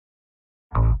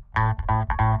Hey,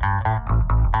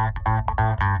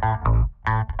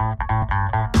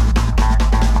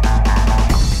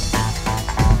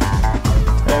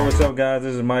 what's up guys,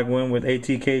 this is Mike Wynn with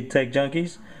ATK Tech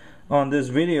Junkies. On this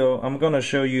video I'm going to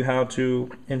show you how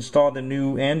to install the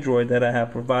new Android that I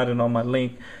have provided on my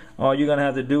link. All you're going to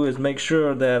have to do is make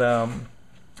sure that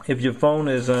if your phone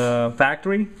is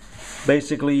factory,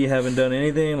 basically you haven't done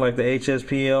anything like the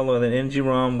HSPL or the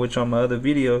ROM, which on my other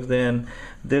videos, then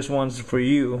this one's for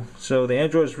you. So the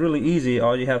Android is really easy.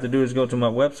 All you have to do is go to my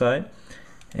website,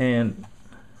 and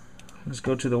let's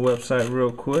go to the website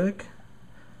real quick.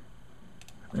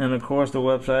 And of course the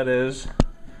website is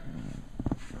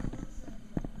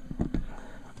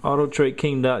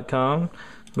autotradeking.com.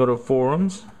 Go to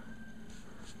forums.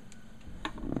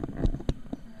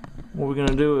 What we're going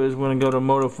to do is we're going to go to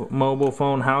mobile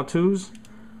phone how-tos,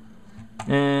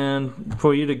 and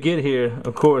for you to get here,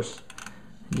 of course,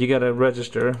 you got to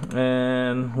register,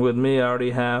 and with me I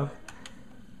already have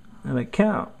an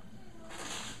account.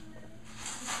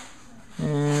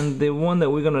 And the one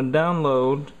that we're going to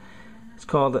download is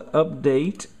called the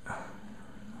update.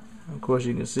 Of course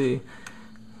you can see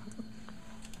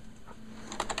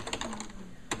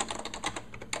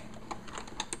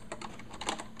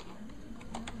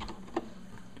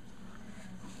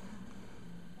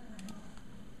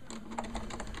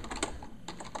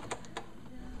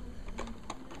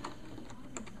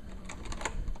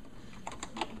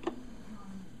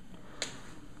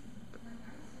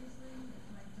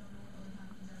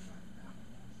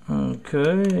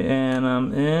okay, and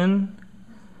I'm in.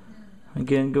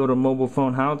 Again, go to mobile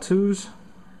phone how-tos,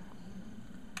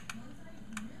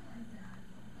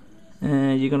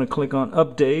 and you're going to click on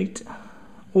update,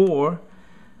 or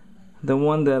the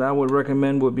one that I would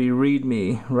recommend would be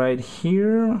readme right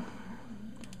here.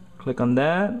 Click on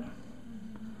that.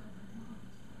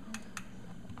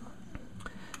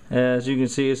 As you can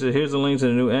see, it says here's the link to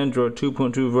the new Android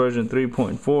 2.2 version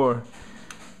 3.4.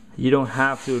 You don't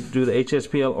have to do the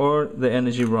HSPL or the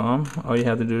Energy ROM. All you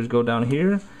have to do is go down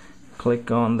here,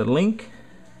 click on the link.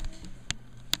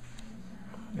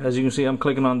 As you can see, I'm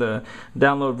clicking on the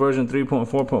download version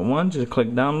 3.4.1. Just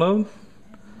click download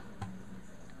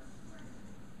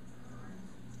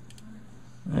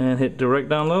and hit direct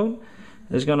download.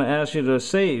 It's going to ask you to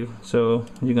save, so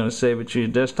you're going to save it to your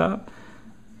desktop.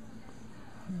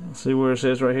 See where it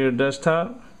says right here,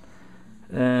 desktop,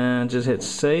 and just hit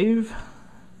save.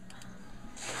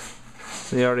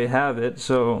 So you already have it,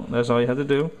 so that's all you have to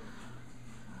do.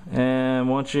 And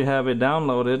once you have it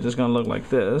downloaded, it's going to look like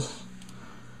this.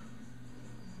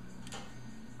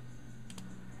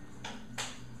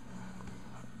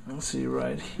 Let's see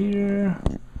right here.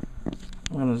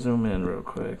 I'm going to zoom in real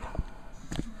quick.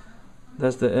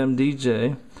 That's the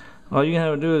Mdeejay. All you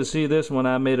have to do is see this one.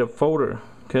 I made a folder.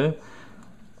 Okay.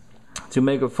 To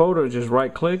make a folder, just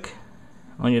right click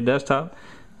on your desktop,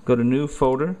 go to new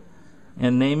folder,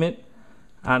 and name it.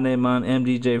 I named mine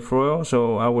Mdeejay Foil,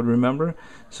 so I would remember.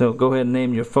 So go ahead and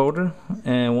name your folder,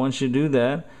 and once you do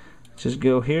that, just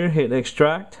go here, hit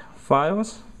extract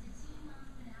files.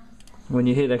 When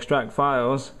you hit extract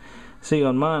files, see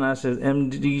on mine I says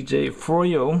Mdeejay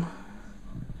Foil.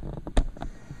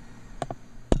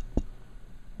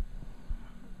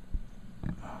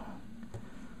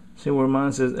 See where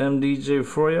mine says Mdeejay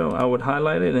Foil? I would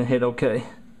highlight it and hit OK.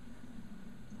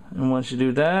 And once you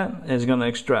do that, it's going to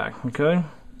extract. Okay.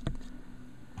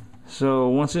 So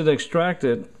once it's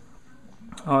extracted,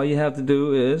 all you have to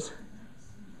do is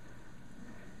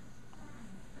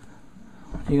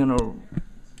you're going to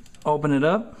open it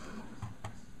up.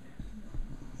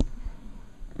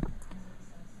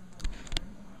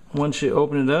 Once you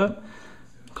open it up,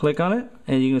 click on it,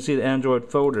 and you can see the Android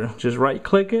folder. Just right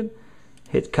click it,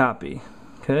 hit copy.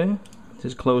 Okay,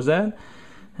 just close that.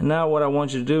 And now what I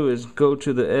want you to do is go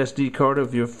to the SD card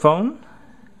of your phone.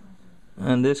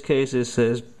 In this case it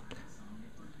says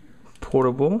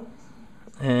portable,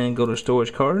 and go to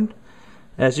storage card.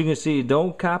 As you can see,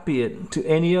 don't copy it to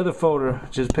any other folder,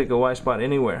 just pick a white spot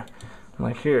anywhere.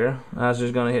 Like here, I was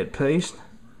just going to hit paste,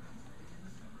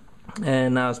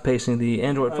 and now it's pasting the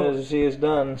Android folder. As you see, it's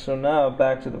done. So now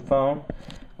back to the phone.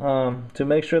 To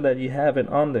make sure that you have it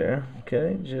on there,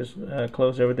 okay, just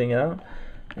close everything out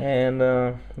and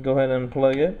go ahead and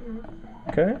unplug it.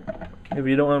 Okay, if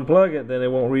you don't unplug it, then it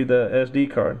won't read the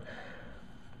SD card.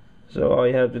 So all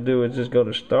you have to do is just go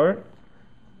to start,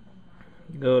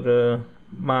 go to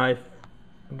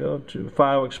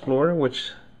File Explorer,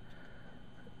 which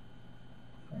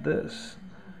this,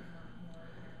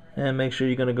 and make sure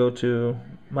you're going to go to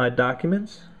My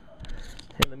Documents.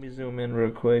 Hey, let me zoom in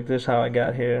real quick. This is how I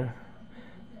got here.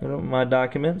 Go to My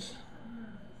Documents,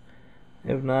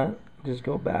 If not, just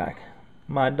go back.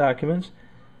 My documents,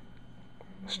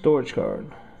 storage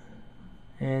card.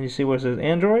 And you see where it says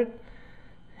Android?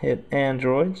 Hit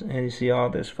Androids, and you see all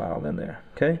this file in there.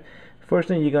 Okay. First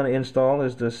thing you're going to install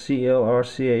is the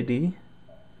CLRCAD.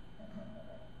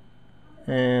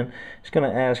 And it's going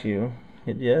to ask you,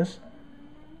 hit yes.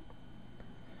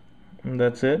 And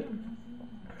that's it.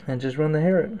 And just run the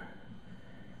Herod.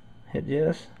 Hit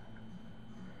yes.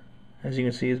 As you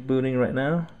can see, it's booting right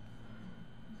now.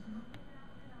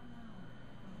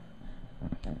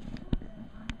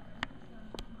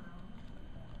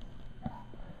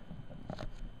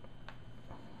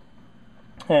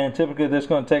 And typically this is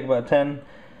going to take about 10,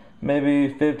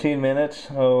 maybe 15 minutes.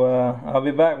 So I'll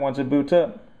be back once it boots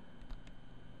up.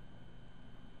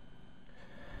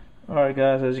 Alright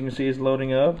guys, as you can see, it's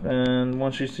loading up, and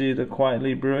once you see the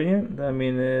quietly brilliant, that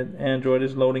means that Android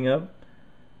is loading up.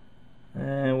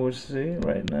 And we'll see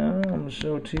right now. I'm going to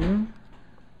show it to you.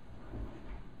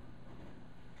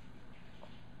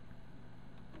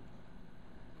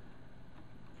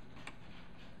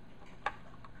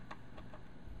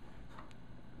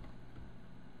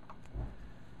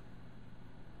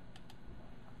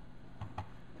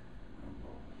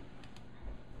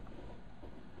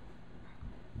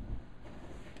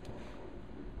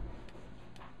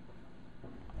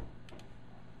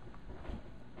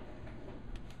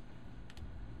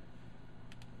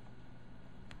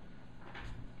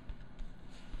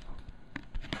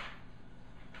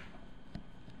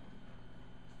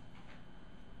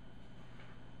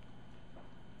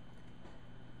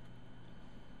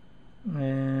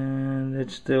 And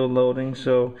it's still loading.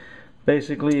 So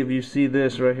basically, if you see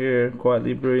this right here,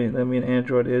 quietly brilliant, that means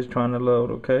Android is trying to load.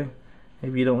 Okay,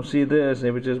 if you don't see this,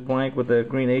 if it's just blank with the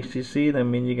green HTC, that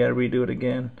means you got to redo it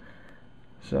again.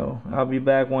 So I'll be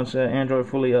back once Android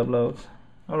fully uploads.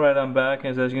 Alright, I'm back,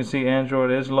 and as you can see,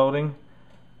 Android is loading.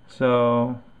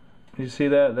 So you see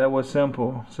that was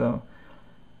simple. So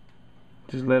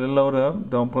just let it load up,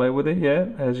 don't play with it yet.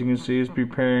 As you can see, it's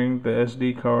preparing the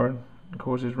SD card. Of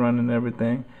course, it's running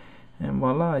everything, and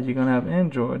voila, you're gonna have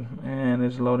Android, and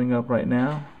it's loading up right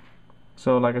now.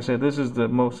 So like I said, this is the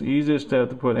most easiest step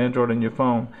to put Android in your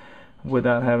phone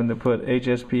without having to put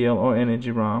HSPL or energy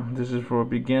ROM. This is for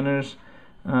beginners.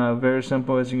 Very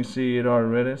simple. As you can see, it already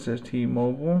read it. It says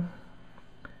T-Mobile,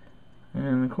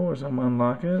 and of course I'm gonna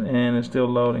unlock it, and it's still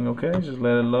loading. Okay, just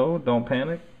let it load, don't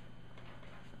panic.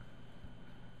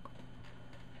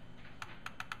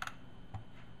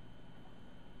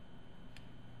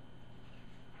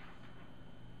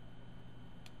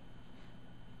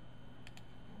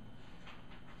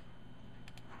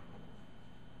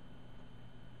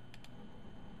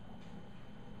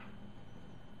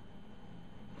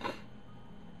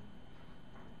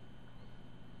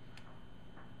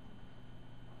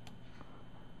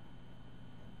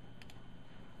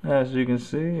 As you can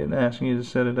see, it's asking you to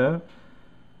set it up.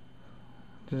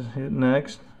 Just hit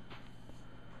next.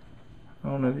 I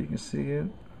don't know if you can see it.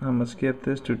 I'm gonna skip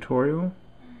this tutorial.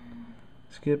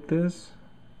 Skip this.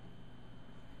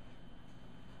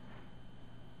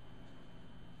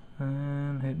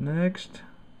 And hit next.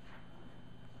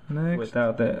 Next.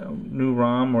 Without that new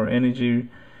ROM or energy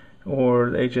or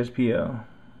the HSPL.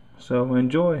 So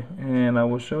enjoy, and I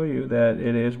will show you that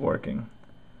it is working.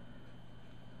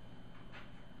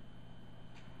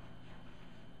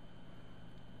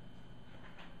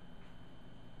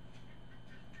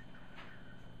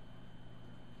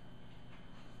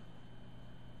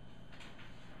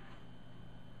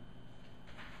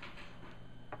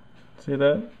 See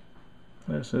that?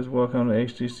 It says welcome to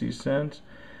HTC Sense.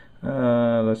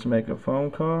 Let's make a phone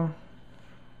call.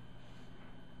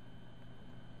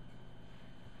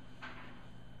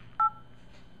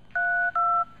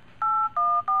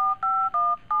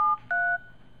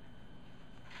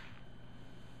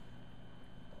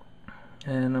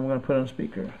 And I'm going to put on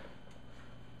speaker.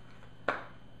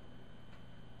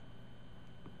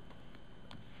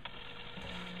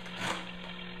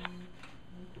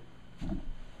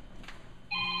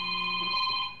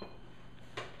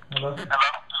 Hello? Hello?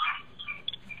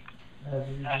 As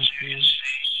you can see,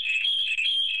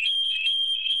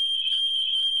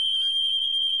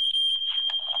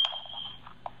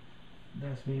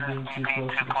 that's me being too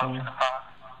close to the phone.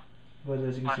 But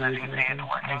as you can see, it's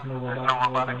working. There's no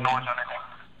robotic noise on it.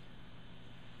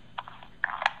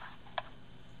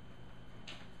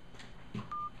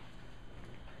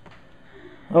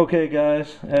 Okay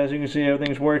guys, as you can see,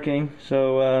 everything's working.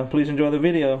 So please enjoy the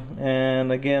video,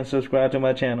 and again, subscribe to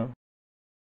my channel.